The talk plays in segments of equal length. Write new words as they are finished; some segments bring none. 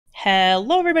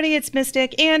Hello everybody, it's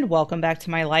Mystic, and welcome back to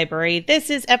my library.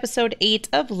 This is episode 8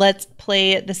 of Let's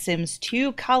Play The Sims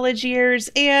 2 College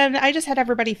Years, and I just had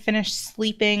everybody finish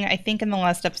sleeping. I think in the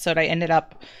last episode I ended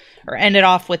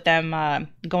off with them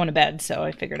going to bed, so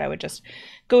I figured I would just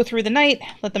go through the night,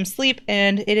 let them sleep,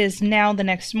 and it is now the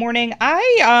next morning.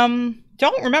 I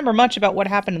don't remember much about what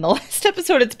happened in the last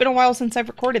episode. It's been a while since I've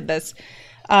recorded this.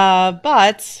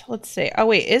 But let's see. Oh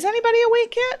wait, is anybody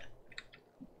awake yet?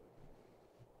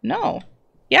 No.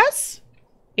 Yes?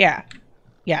 Yeah.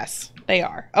 Yes, they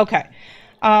are. Okay.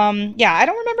 Yeah, I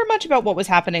don't remember much about what was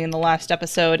happening in the last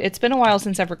episode. It's been a while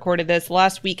since I've recorded this.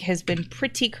 Last week has been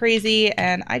pretty crazy,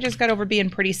 and I just got over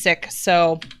being pretty sick,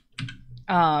 so,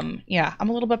 yeah, I'm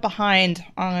a little bit behind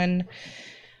on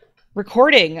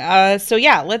recording. So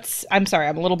yeah, I'm sorry,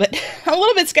 I'm a little bit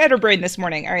scatterbrained this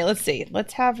morning. All right, let's see.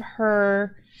 Let's have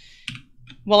her,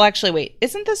 well, actually, wait,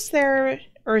 isn't this their...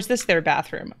 Or is this their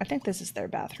bathroom? I think this is their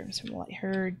bathroom, so we'll let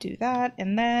her do that.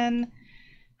 And then,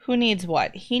 who needs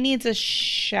what? He needs a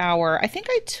shower. I think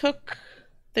I took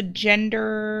the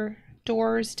gender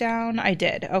doors down. I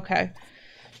did. Okay.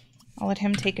 I'll let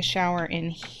him take a shower in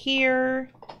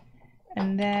here.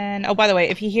 And then, oh, by the way,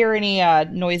 if you hear any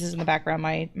noises in the background,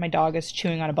 my dog is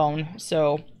chewing on a bone.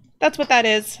 So that's what that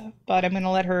is. But I'm going to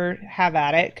let her have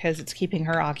at it because it's keeping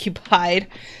her occupied.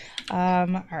 All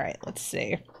right, let's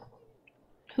see.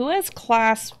 Who has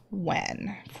class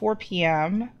when? 4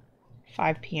 p.m.,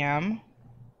 5 p.m.,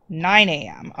 9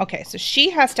 a.m. Okay, so she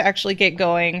has to actually get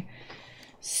going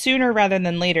sooner rather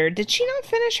than later. Did she not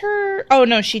finish her? Oh,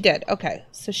 no, she did. Okay,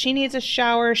 so she needs a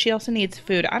shower. She also needs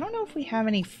food. I don't know if we have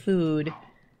any food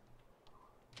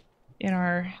in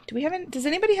our... Does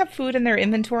anybody have food in their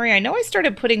inventory? I know I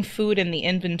started putting food in the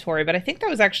inventory, but I think that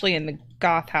was actually in the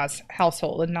Goth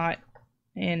household and not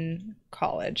in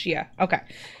college. Yeah, okay.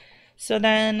 So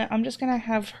then I'm just going to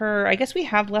have her, I guess we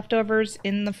have leftovers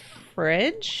in the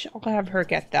fridge. I'll have her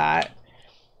get that.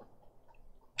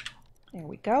 There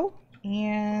we go.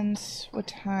 And what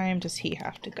time does he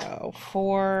have to go?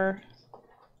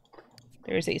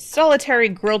 There's a solitary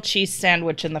grilled cheese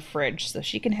sandwich in the fridge, so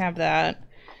she can have that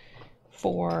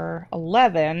for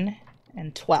 11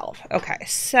 and 12. Okay,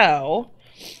 so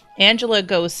Angela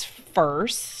goes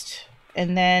first,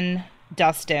 and then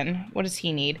Dustin. What does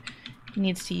he need? He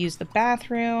needs to use the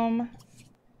bathroom.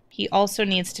 He also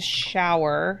needs to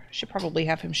shower. Should probably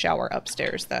have him shower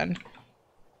upstairs then.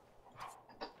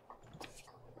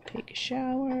 Take a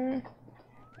shower.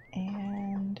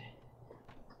 And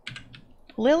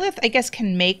Lilith, I guess,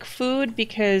 can make food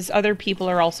because other people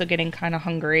are also getting kind of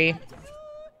hungry.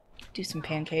 Do some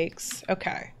pancakes.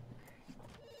 Okay.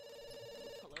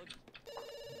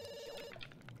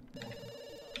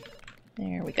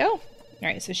 There we go. All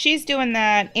right, so she's doing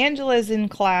that. Angela's in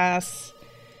class.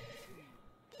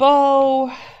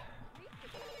 Bo,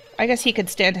 I guess he could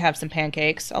stand to have some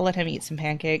pancakes. I'll let him eat some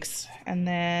pancakes. And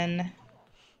then,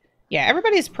 yeah,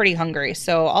 everybody's pretty hungry,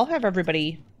 so I'll have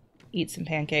everybody eat some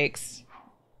pancakes.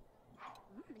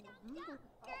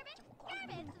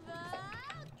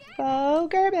 Bo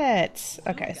Gerbit.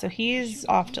 Okay, so he's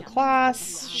off to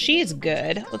class. She's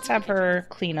good. Let's have her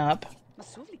clean up.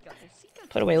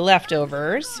 Put away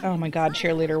leftovers. Oh my god,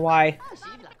 cheerleader, why?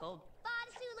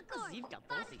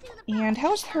 And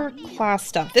how's her class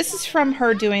stuff? This is from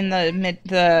her doing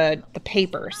the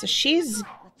paper, so she's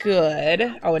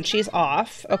good. Oh, and she's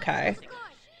off. Okay.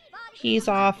 He's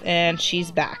off and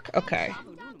she's back. Okay.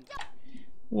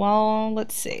 Well,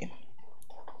 let's see.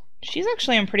 She's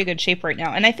actually in pretty good shape right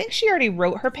now, and I think she already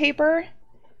wrote her paper.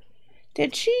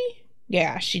 Did she?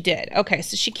 Yeah, she did. Okay,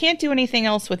 so she can't do anything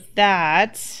else with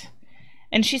that.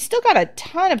 And she's still got a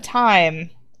ton of time.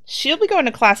 She'll be going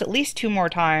to class at least 2 more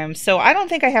times. So I don't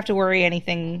think I have to worry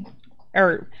anything,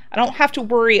 or I don't have to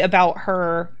worry about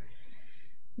her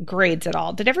grades at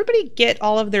all. Did everybody get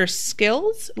all of their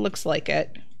skills? Looks like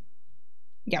it.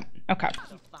 Yeah, okay.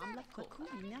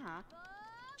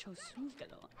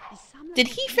 Did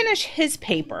he finish his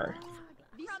paper?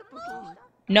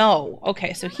 No.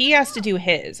 Okay, so he has to do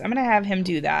his. I'm going to have him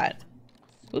do that.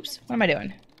 Oops, what am I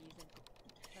doing?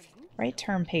 Right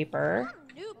term paper.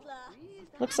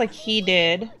 Looks like he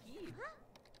did.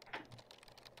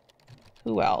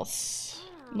 Who else?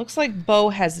 Looks like Bo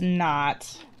has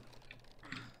not.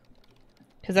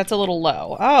 Because that's a little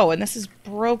low. Oh, and this is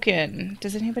broken.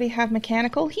 Does anybody have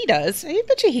mechanical? He does. I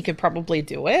bet you he could probably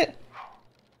do it.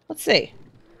 Let's see.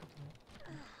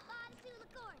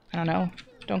 I don't know.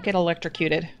 Don't get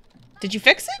electrocuted. Did you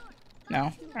fix it?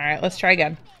 No. Alright, let's try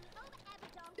again.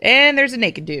 And there's a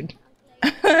naked dude.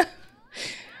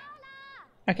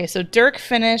 Okay, so Dirk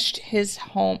finished his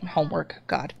homework.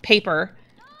 God, paper.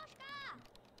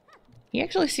 He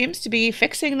actually seems to be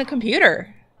fixing the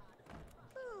computer.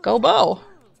 Go Bo.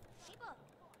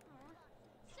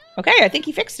 Okay, I think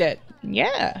he fixed it.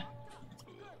 Yeah.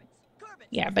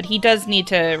 Yeah, but he does need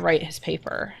to write his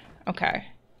paper. Okay.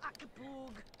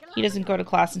 He doesn't go to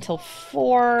class until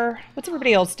 4. What's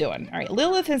everybody else doing? All right,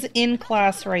 Lilith is in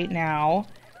class right now.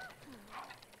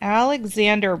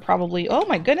 Alexander probably... Oh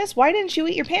my goodness, why didn't you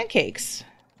eat your pancakes?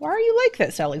 Why are you like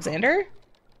this, Alexander?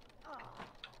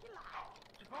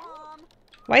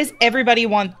 Why does everybody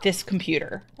want this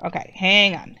computer? Okay,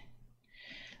 hang on.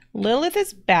 Lilith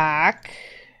is back.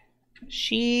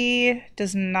 She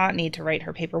does not need to write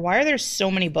her paper. Why are there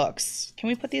so many books? Can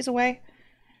we put these away?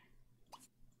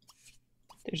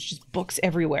 There's just books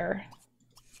everywhere.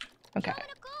 Okay.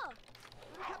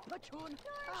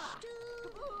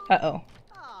 Uh-oh.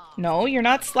 No, you're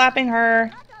not slapping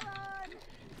her.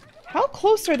 How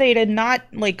close are they to not,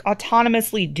 like,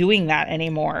 autonomously doing that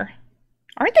anymore?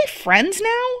 Aren't they friends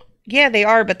now? Yeah, they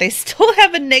are, but they still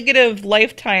have a negative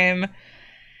lifetime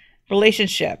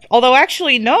relationship. Although,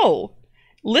 actually, no.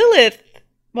 Lilith,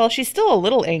 well, she's still a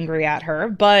little angry at her,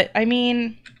 but, I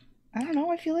mean, I don't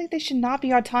know. I feel like they should not be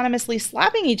autonomously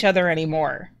slapping each other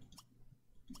anymore.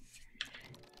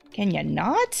 Can you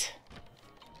not?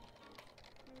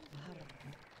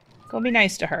 Go be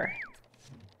nice to her.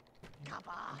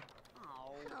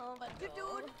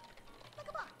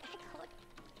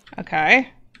 Okay.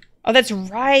 Oh, that's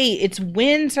right. It's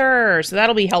winter, so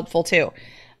that'll be helpful too.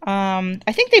 I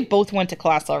think they both went to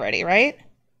class already, right?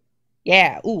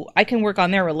 Yeah. Ooh, I can work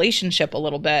on their relationship a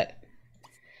little bit.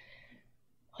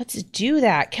 Let's do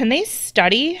that. Can they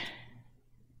study?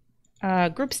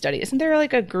 Group study. Isn't there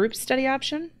like a group study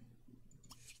option?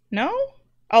 No?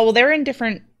 Oh, well, they're in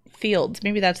different fields.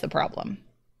 Maybe that's the problem.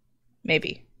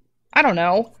 Maybe. I don't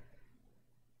know.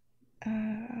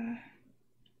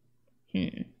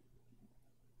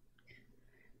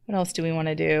 What else do we want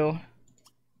to do?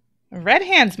 Red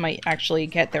Hands might actually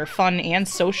get their fun and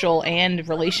social and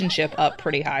relationship up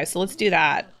pretty high, so let's do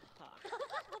that.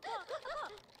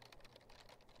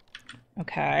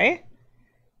 Okay.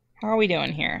 How are we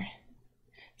doing here?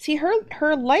 See,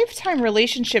 her lifetime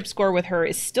relationship score with her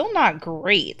is still not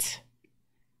great.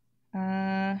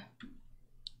 I'm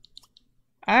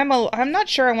not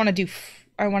sure I want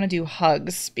to do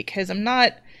hugs because I'm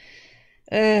not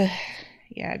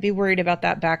yeah, I'd be worried about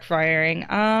that backfiring.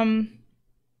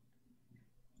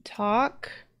 Talk,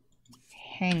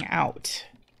 hang out.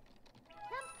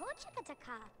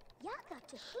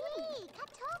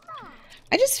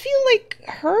 I just feel like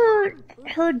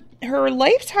her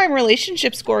lifetime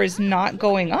relationship score is not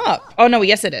going up. Oh no,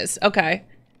 yes it is. Okay.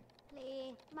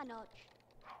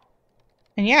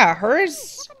 And yeah,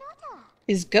 hers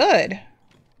is good.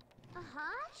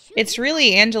 It's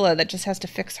really Angela that just has to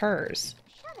fix hers.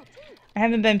 I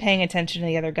haven't been paying attention to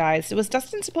the other guys. Was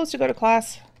Dustin supposed to go to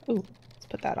class? Ooh, let's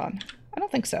put that on. I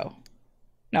don't think so.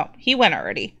 No, he went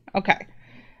already. Okay.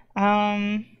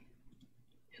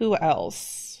 Who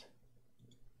else?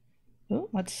 Ooh,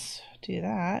 let's do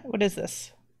that. What is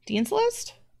this? Dean's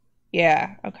List?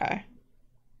 Yeah, okay.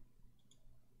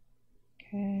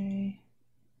 Okay.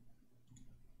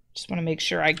 Just want to make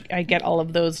sure I get all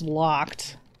of those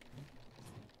locked.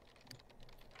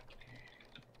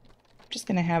 Just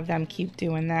gonna have them keep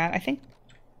doing that. I think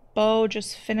Bo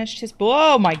just finished his...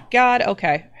 Oh my god!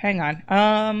 Okay, hang on.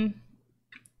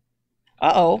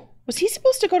 Uh-oh. Was he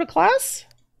supposed to go to class?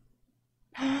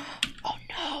 Oh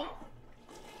no.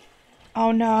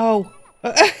 Oh no.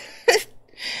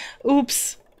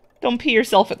 Oops. Don't pee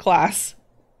yourself at class.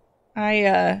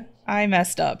 I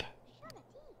messed up.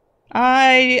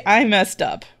 I messed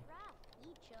up.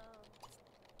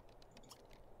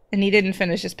 And he didn't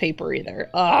finish his paper either.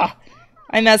 Ugh.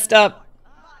 I messed up.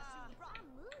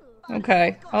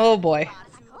 Okay. Oh boy.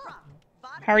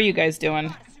 How are you guys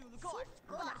doing?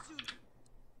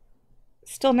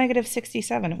 Still negative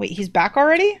 67. Wait, he's back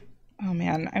already? Oh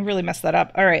man, I really messed that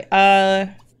up. Alright,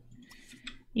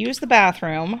 use the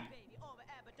bathroom.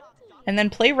 And then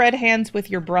play Red Hands with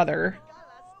your brother.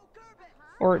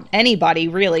 Or anybody,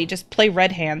 really. Just play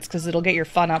Red Hands, because it'll get your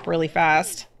fun up really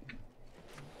fast.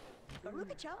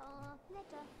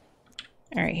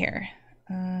 Alright, here.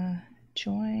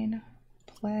 Join,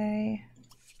 play,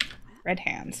 Red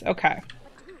Hands. Okay.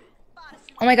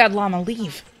 Oh my god, Llama,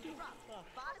 leave.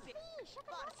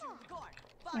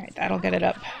 Alright, that'll get it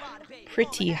up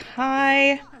pretty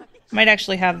high. Might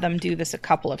actually have them do this a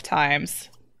couple of times.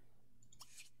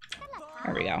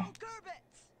 There we go.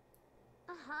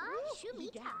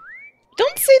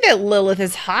 Don't say that Lilith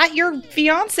is hot. Your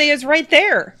fiance is right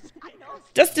there.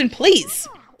 Dustin, please.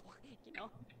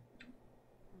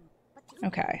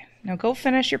 Okay. Now go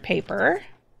finish your paper.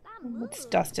 What's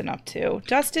Dustin up to?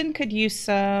 Dustin could use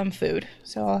some food,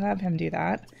 so I'll have him do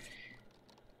that.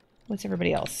 What's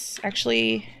everybody else?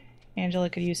 Actually, Angela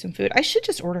could use some food. I should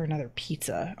just order another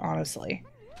pizza, honestly.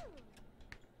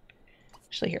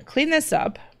 Actually, here, clean this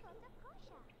up.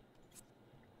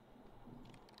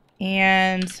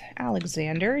 And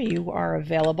Alexander, you are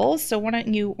available, so why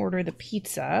don't you order the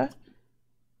pizza?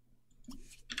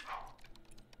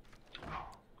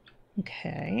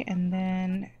 Okay, and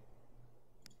then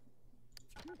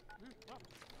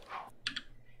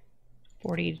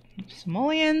 40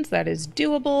 simoleons, that is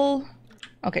doable.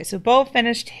 Okay, so Bo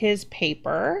finished his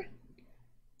paper.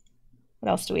 What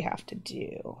else do we have to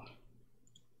do?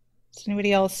 Does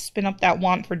anybody else spin up that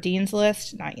want for Dean's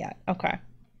list? Not yet. Okay.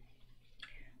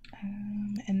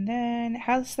 And then,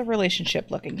 how's the relationship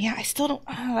looking? Yeah, I still don't...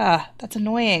 that's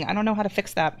annoying. I don't know how to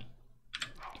fix that.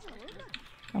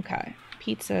 Okay.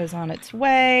 Pizza is on its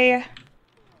way.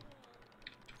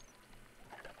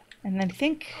 And then I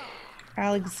think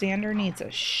Alexander needs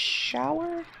a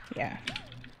shower. Yeah.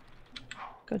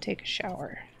 Go take a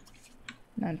shower.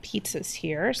 And then pizza's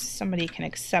here. Somebody can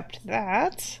accept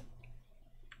that.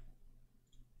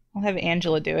 I'll have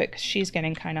Angela do it because she's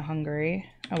getting kind of hungry.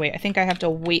 Oh wait, I think I have to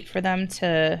wait for them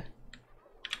to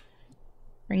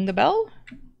ring the bell?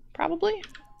 Probably.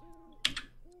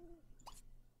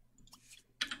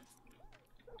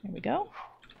 There we go.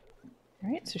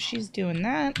 Alright, so she's doing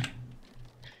that.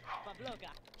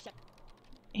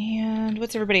 And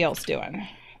what's everybody else doing?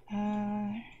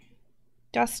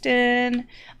 Dustin.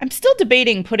 I'm still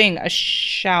debating putting a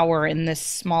shower in this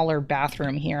smaller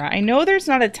bathroom here. I know there's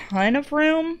not a ton of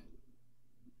room,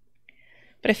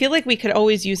 but I feel like we could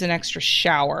always use an extra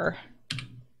shower.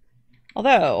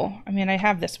 Although, I mean, I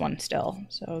have this one still,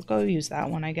 so go use that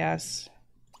one, I guess.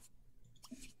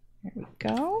 There we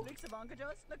go.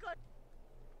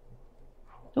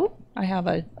 Oh, I have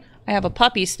a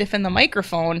puppy sniffing the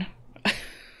microphone.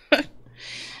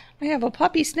 I have a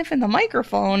puppy sniffing the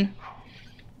microphone.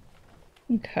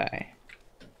 Okay.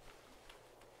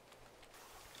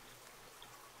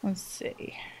 Let's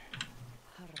see.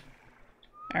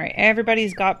 Alright,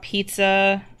 everybody's got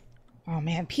pizza. Oh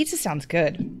man, pizza sounds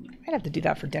good. I'd have to do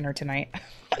that for dinner tonight.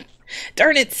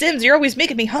 Darn it, Sims, you're always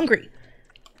making me hungry.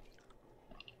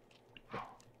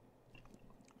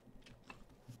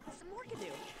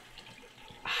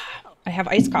 I have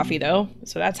iced coffee though,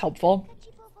 so that's helpful.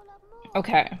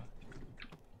 Okay.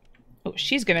 Oh,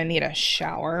 she's gonna need a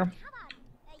shower.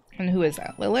 And who is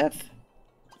that? Lilith?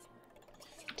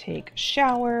 Take a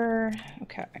shower.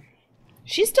 Okay.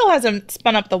 She still hasn't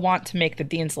spun up the want to make the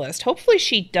Dean's list. Hopefully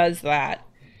she does that.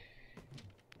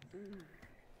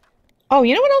 Oh,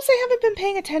 you know what else I haven't been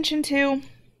paying attention to?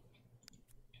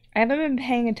 I haven't been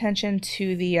paying attention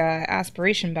to the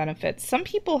aspiration benefits. Some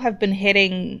people have been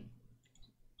hitting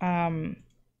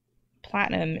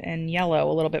platinum and yellow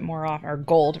a little bit more off, or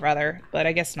gold rather, but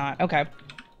I guess not. Okay.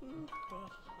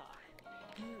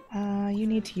 You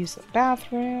need to use the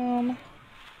bathroom.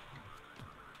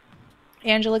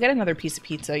 Angela, get another piece of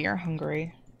pizza. You're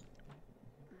hungry.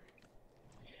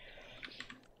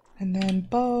 And then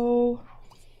Bo.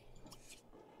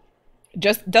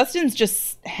 Dustin's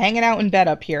just hanging out in bed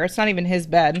up here. It's not even his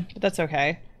bed, but that's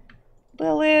okay.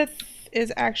 Lilith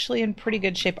is actually in pretty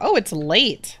good shape. Oh, it's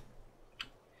late.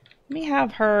 Let me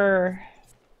have her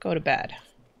go to bed.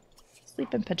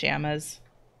 Sleep in pajamas.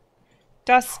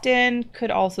 Dustin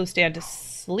could also stand to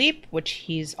sleep, which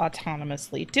he's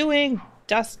autonomously doing.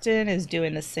 Dustin is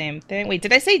doing the same thing. Wait,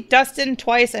 did I say Dustin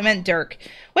twice? I meant Dirk.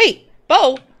 Wait,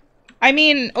 Bo! I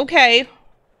mean, okay,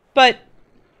 but...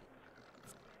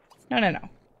 No.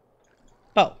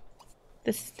 Bo,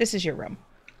 this is your room.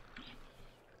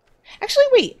 Actually,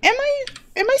 wait, am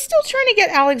I still trying to get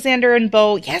Alexander and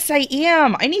Bo? Yes, I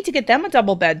am. I need to get them a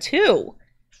double bed, too.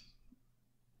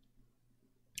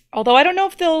 Although I don't know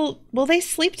if will they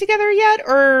sleep together yet,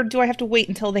 or do I have to wait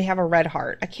until they have a red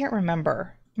heart? I can't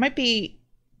remember. Might be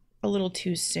a little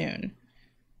too soon.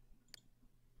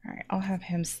 All right, I'll have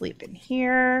him sleep in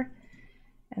here.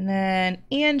 And then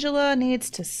Angela needs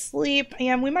to sleep.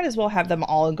 Yeah, we might as well have them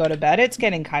all go to bed. It's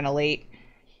getting kind of late.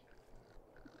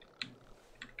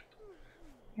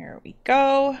 Here we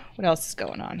go. What else is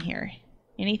going on here?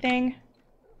 Anything?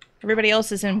 Everybody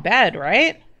else is in bed,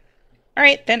 right? All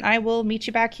right, then I will meet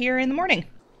you back here in the morning.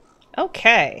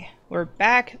 Okay, we're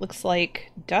back. Looks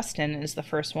like Dustin is the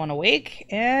first one awake,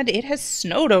 and it has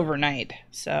snowed overnight.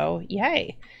 So,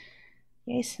 yay.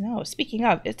 Yay, snow. Speaking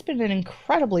of, it's been an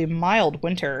incredibly mild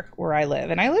winter where I live,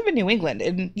 and I live in New England,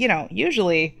 and, you know,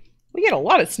 usually we get a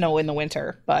lot of snow in the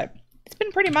winter, but it's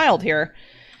been pretty mild here.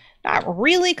 Not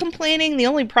really complaining. The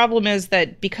only problem is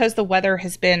that because the weather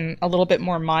has been a little bit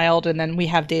more mild and then we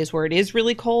have days where it is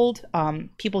really cold,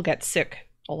 people get sick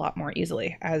a lot more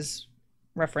easily, as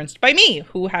referenced by me,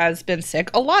 who has been sick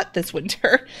a lot this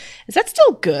winter. Is that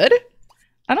still good?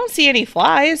 I don't see any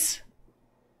flies.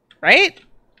 Right?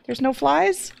 There's no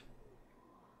flies?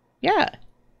 Yeah.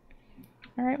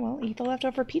 Alright, well, eat the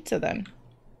leftover pizza then.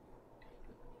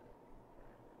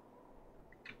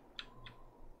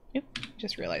 Oop,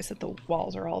 just realized that the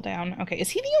walls are all down. Okay, is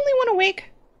he the only one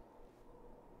awake?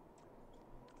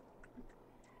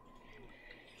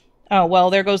 Oh, well,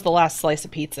 there goes the last slice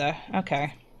of pizza.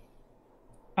 Okay.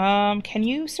 Can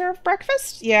you serve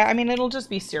breakfast? Yeah, I mean, it'll just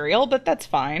be cereal, but that's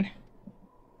fine.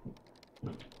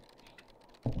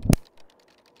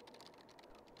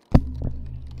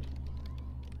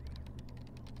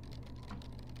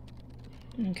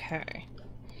 Okay.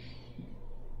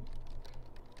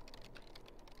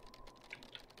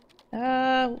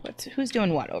 Who's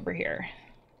doing what over here?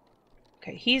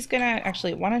 Okay, he's gonna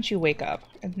actually, why don't you wake up?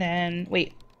 And then,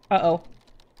 wait. Uh-oh.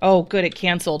 Oh, good, it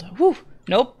canceled. Whew.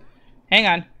 Nope. Hang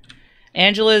on.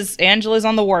 Angela's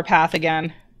on the warpath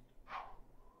again.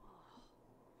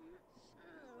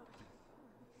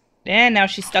 And now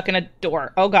she's stuck in a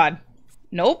door. Oh god.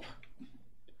 Nope.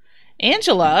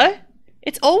 Angela?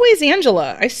 It's always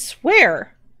Angela, I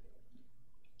swear.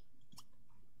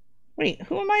 Wait,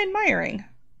 who am I admiring?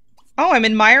 Oh, I'm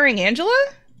admiring Angela?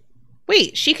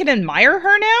 Wait, she can admire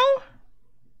her now?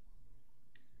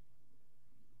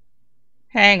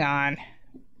 Hang on.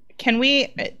 Can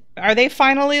we... Are they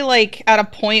finally, like, at a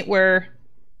point where...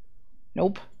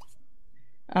 Nope.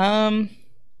 I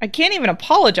can't even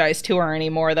apologize to her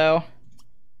anymore, though.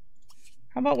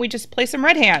 How about we just play some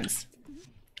red hands?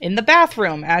 In the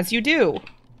bathroom, as you do.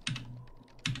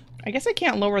 I guess I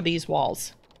can't lower these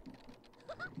walls.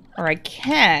 Or I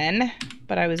can,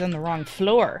 but I was on the wrong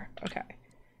floor. Okay.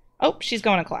 Oh, she's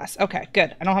going to class. Okay,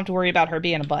 good. I don't have to worry about her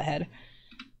being a butthead.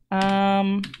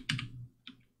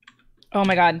 Oh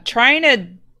my god. Trying to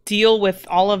deal with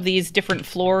all of these different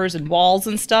floors and walls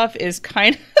and stuff is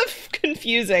kind of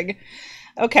confusing.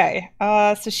 Okay,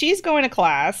 so she's going to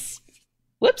class.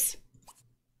 Whoops.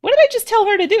 What did I just tell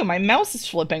her to do? My mouse is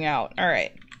flipping out. All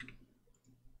right.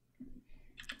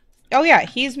 Oh yeah,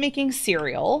 he's making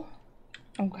cereal.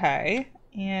 Okay.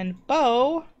 And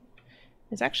Bo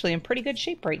is actually in pretty good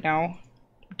shape right now.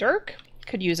 Dirk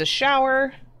could use a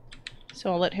shower,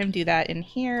 so I'll let him do that in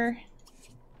here.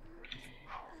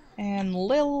 And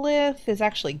Lilith is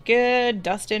actually good.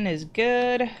 Dustin is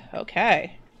good.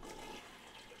 Okay.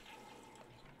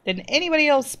 Did anybody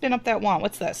else spin up that wand?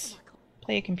 What's this?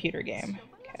 Play a computer game.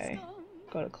 Okay.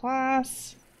 Go to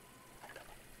class.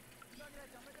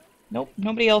 Nope,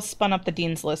 nobody else spun up the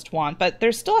Dean's List wand, but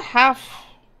there's still half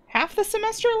the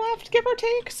semester left, give or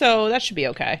take, so that should be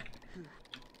okay.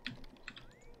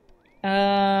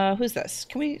 Who's this?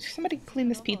 Can somebody clean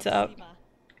this pizza up?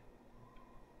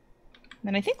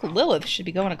 Then I think Lilith should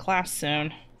be going to class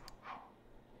soon.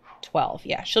 12,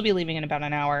 yeah, she'll be leaving in about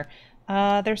an hour.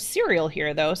 There's cereal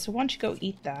here, though, so why don't you go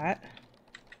eat that?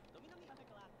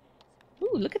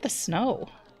 Ooh, look at the snow.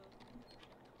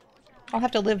 I'll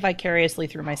have to live vicariously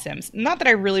through my Sims. Not that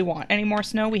I really want any more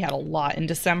snow. We had a lot in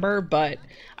December, but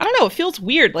I don't know. It feels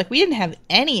weird. Like, we didn't have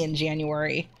any in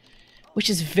January, which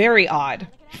is very odd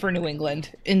for New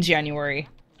England in January.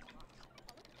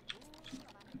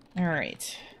 All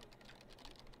right.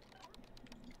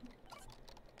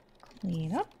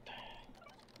 Clean up.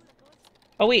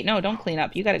 Oh, wait, no, don't clean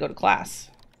up. You gotta go to class.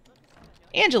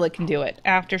 Angela can do it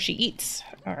after she eats.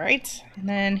 All right. And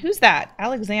then who's that?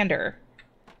 Alexander.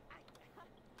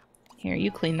 Here,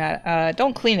 you clean that.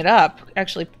 Don't clean it up.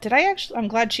 Actually, I'm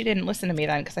glad she didn't listen to me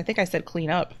then, because I think I said clean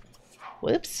up.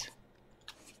 Whoops.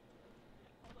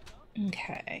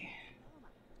 Okay.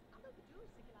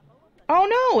 Oh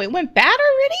no, it went bad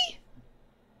already?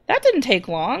 That didn't take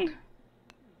long.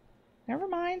 Never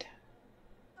mind.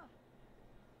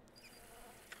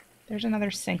 There's another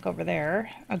sink over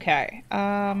there. Okay.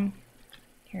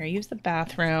 Here, use the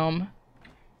bathroom.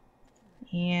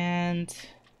 And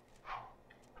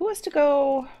who has to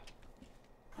go?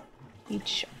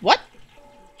 What?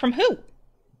 From who?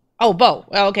 Oh, Bo.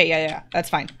 Oh, okay, yeah, that's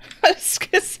fine. I was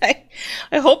gonna say,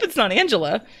 I hope it's not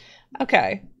Angela.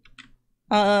 Okay.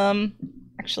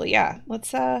 Actually, yeah.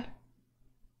 Let's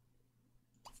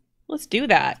do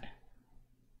that.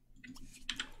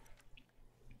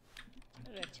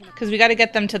 Because we got to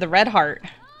get them to the Red Heart.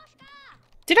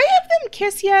 Did I have them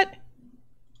kiss yet?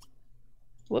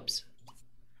 Whoops.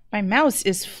 My mouse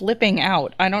is flipping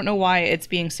out. I don't know why it's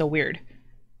being so weird.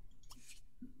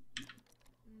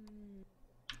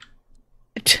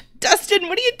 Dustin Dustin,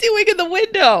 what are you doing in the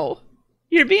window?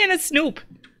 You're being a snoop.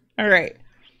 All right.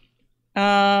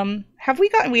 Have we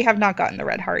gotten... We have not gotten the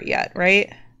red heart yet,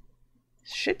 right?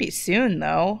 Should be soon,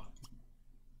 though.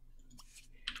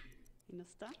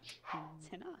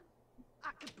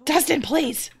 Dustin,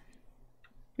 please!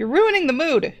 You're ruining the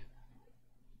mood.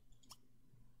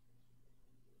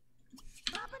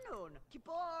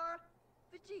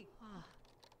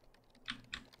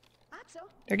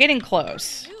 They're getting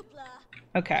close.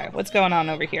 Okay, what's going on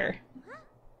over here?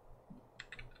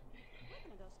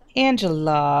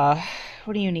 Angela,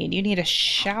 what do you need? You need a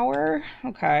shower?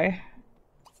 Okay.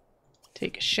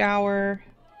 Take a shower.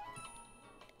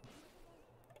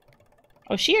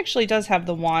 Oh, she actually does have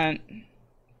the want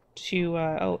to,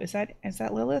 oh, is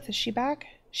that Lilith? Is she back?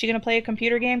 Is she gonna play a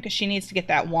computer game? Because she needs to get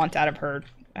that want out of her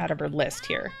list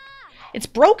here. It's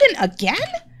broken again?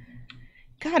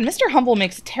 God, Mr. Humble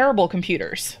makes terrible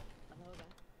computers.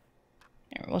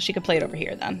 Yeah, well, she could play it over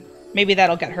here then. Maybe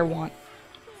that'll get her want.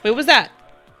 Wait, what was that?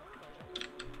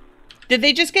 Did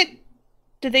they just get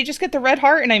the red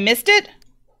heart and I missed it?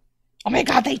 Oh my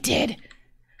god, they did!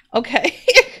 Okay.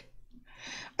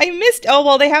 I missed... Oh,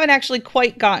 well, they haven't actually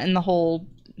quite gotten the whole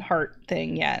heart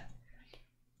thing yet.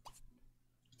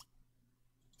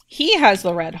 He has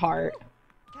the red heart.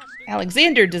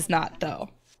 Alexander does not, though.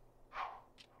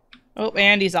 Oh,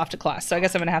 and he's off to class, so I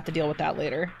guess I'm gonna have to deal with that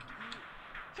later.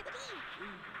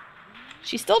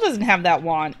 She still doesn't have that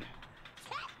want.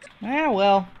 Ah,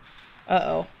 well.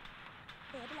 Uh-oh.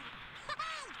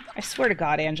 I swear to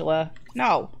God, Angela.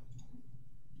 No.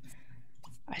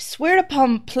 I swear to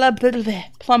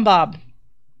Plum Bob.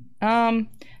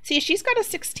 See, she's got a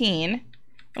 16.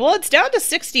 Well, it's down to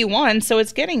 61, so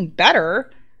it's getting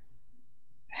better.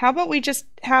 How about we just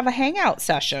have a hangout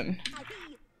session?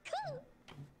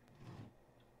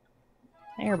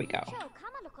 There we go.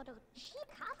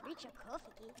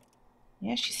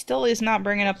 Yeah, she still is not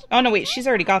bringing up... Oh, no, wait, she's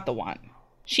already got the want.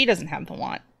 She doesn't have the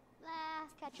want.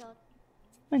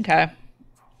 Okay.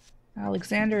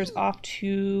 Alexander is off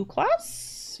to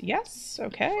class? Yes,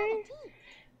 okay.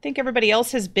 Think everybody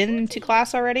else has been to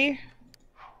class already?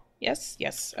 Yes,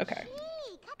 yes, okay.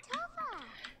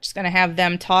 Just gonna have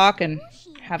them talk and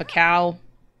have a cow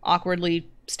awkwardly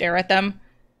stare at them.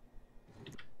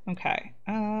 Okay.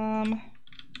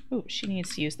 Ooh, she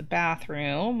needs to use the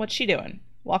bathroom. What's she doing?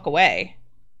 Walk away.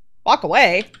 Walk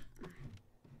away?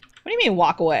 What do you mean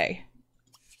walk away?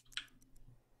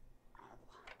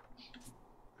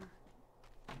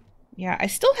 Yeah, I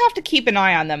still have to keep an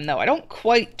eye on them, though. I don't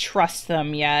quite trust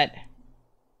them yet.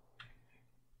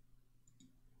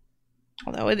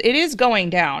 Although it is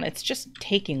going down. It's just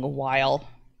taking a while.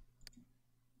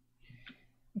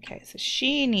 Okay, so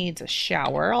she needs a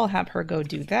shower. I'll have her go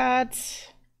do that.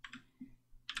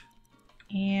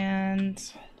 And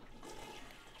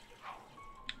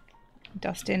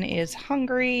Dustin is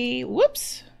hungry.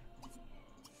 Whoops.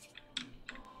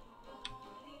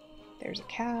 There's a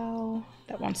cow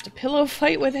that wants to pillow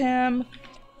fight with him.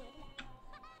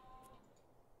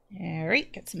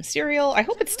 Alright, get some cereal. I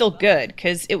hope it's still good,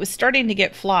 because it was starting to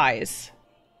get flies.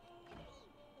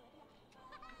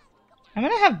 I'm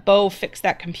gonna have Bo fix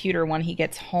that computer when he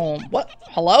gets home. What?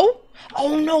 Hello?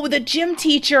 Oh no, the gym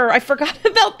teacher! I forgot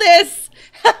about this!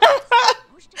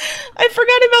 I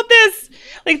forgot about this!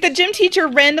 Like, the gym teacher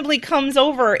randomly comes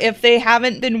over if they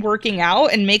haven't been working out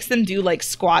and makes them do, like,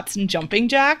 squats and jumping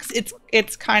jacks.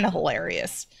 It's kind of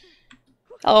hilarious.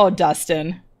 Oh,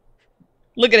 Dustin.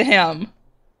 Look at him.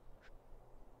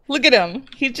 Look at him.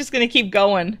 He's just gonna keep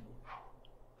going.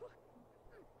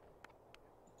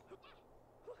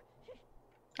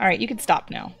 Alright, you can stop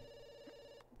now.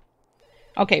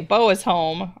 Okay, Bo is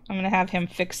home. I'm gonna have him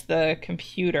fix the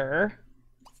computer.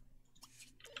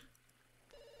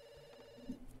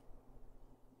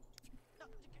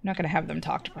 I'm not gonna have them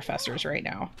talk to professors right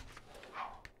now.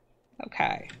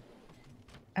 Okay.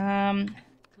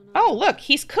 Oh, look,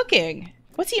 he's cooking.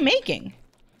 What's he making?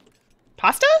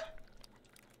 Pasta?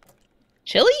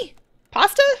 Chili?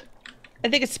 Pasta? I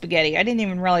think it's spaghetti. I didn't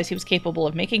even realize he was capable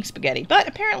of making spaghetti, but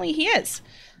apparently he is.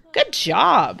 Good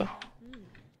job.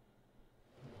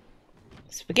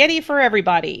 Spaghetti for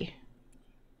everybody.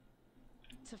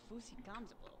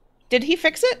 Did he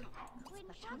fix it?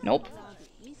 Nope.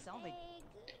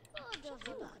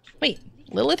 Wait,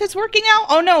 Lilith is working out?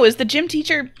 Oh no, is the gym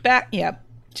teacher back? Yeah,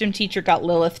 gym teacher got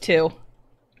Lilith too.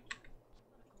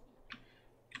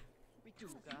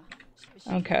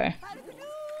 Okay.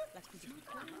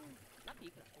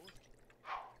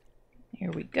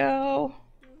 Here we go.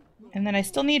 And then I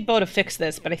still need Bo to fix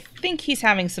this, but I think he's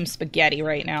having some spaghetti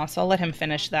right now, so I'll let him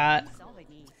finish that.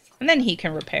 And then he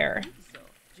can repair.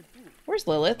 Where's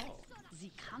Lilith?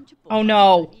 Oh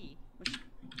no.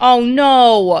 Oh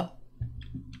no.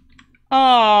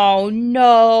 Oh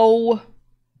no.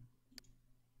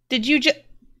 Did you just...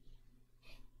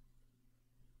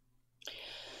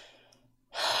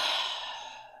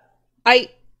 I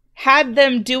had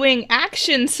them doing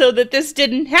action so that this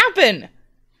didn't happen.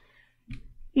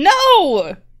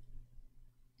 No!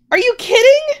 Are you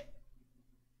kidding?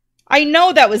 I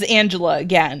know that was Angela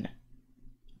again.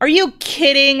 Are you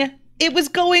kidding? It was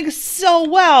going so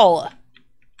well.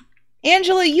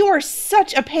 Angela, you are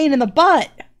such a pain in the butt.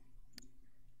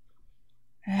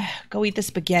 Go eat the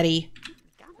spaghetti.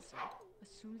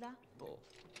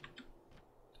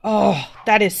 Oh,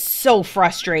 that is so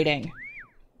frustrating.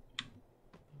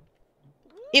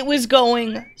 It was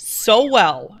going so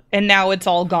well, and now it's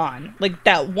all gone. Like,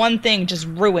 that one thing just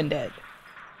ruined it.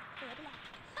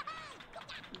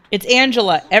 It's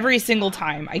Angela every single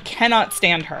time. I cannot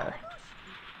stand her.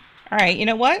 Alright, you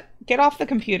know what? Get off the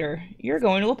computer. You're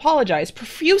going to apologize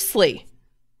profusely.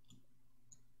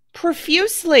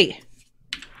 Profusely.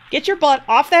 Get your butt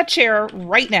off that chair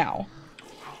right now.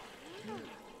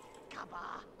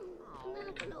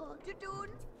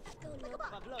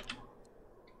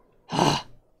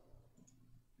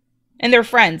 And they're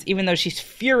friends, even though she's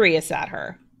furious at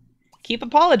her. Keep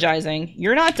apologizing.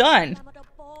 You're not done.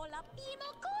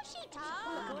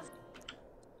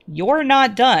 You're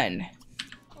not done.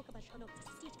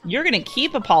 You're gonna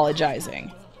keep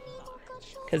apologizing.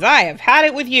 Because I have had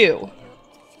it with you.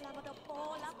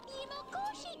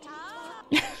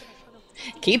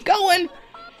 Keep going.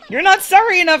 You're not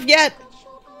sorry enough yet.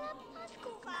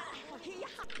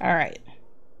 Alright.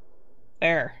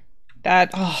 There.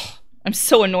 That... Oh, I'm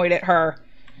so annoyed at her.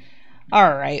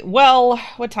 Alright, well,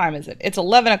 what time is it? It's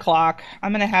 11 o'clock.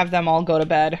 I'm gonna have them all go to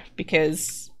bed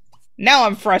because now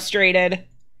I'm frustrated.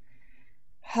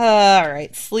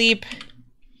 Alright, sleep.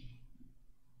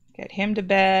 Get him to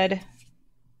bed.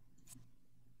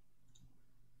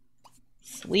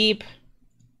 Sleep.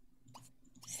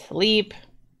 Sleep.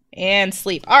 And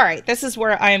sleep. Alright, this is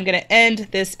where I am going to end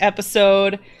this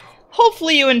episode.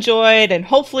 Hopefully you enjoyed, and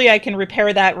hopefully I can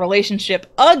repair that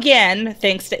relationship again,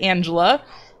 thanks to Angela.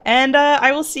 And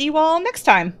I will see you all next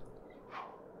time.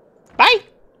 Bye!